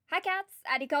cats!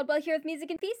 Addie Caldwell here with Music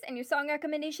and Peace and your song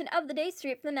recommendation of the day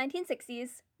straight from the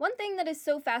 1960s. One thing that is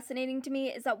so fascinating to me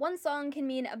is that one song can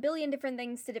mean a billion different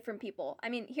things to different people. I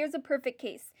mean, here's a perfect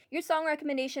case. Your song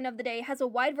recommendation of the day has a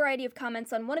wide variety of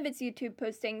comments on one of its YouTube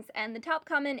postings, and the top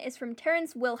comment is from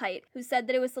Terrence Wilhite, who said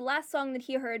that it was the last song that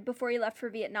he heard before he left for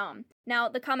Vietnam. Now,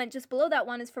 the comment just below that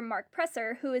one is from Mark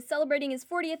Presser, who is celebrating his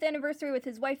 40th anniversary with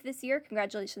his wife this year,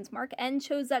 congratulations Mark, and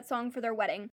chose that song for their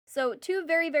wedding. So, two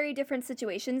very, very different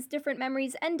situations, different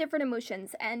memories, and different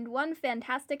emotions, and one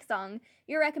fantastic song.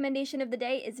 Your recommendation of the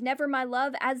day is Never My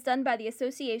Love, as done by The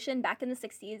Association back in the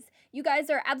 60s. You guys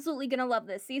are absolutely gonna love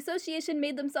this. The Association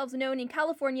made themselves known in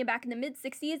California back in the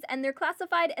mid-60s, and they're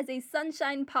classified as a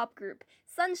sunshine pop group.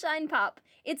 Sunshine pop.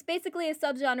 It's basically a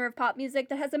subgenre of pop music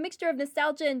that has a mixture of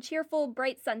nostalgia and cheerful,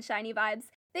 bright, sunshiny vibes.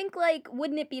 Think like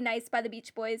Wouldn't It Be Nice by the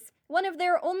Beach Boys. One of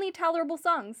their only tolerable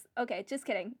songs. Okay, just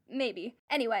kidding. Maybe.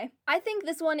 Anyway, I think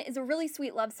this one is a really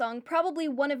sweet love song, probably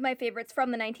one of my favorites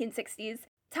from the 1960s.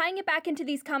 Tying it back into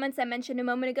these comments I mentioned a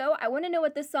moment ago, I want to know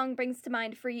what this song brings to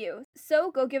mind for you.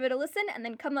 So go give it a listen and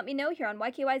then come let me know here on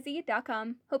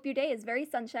YKYZ.com. Hope your day is very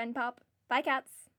sunshine pop. Bye, cats!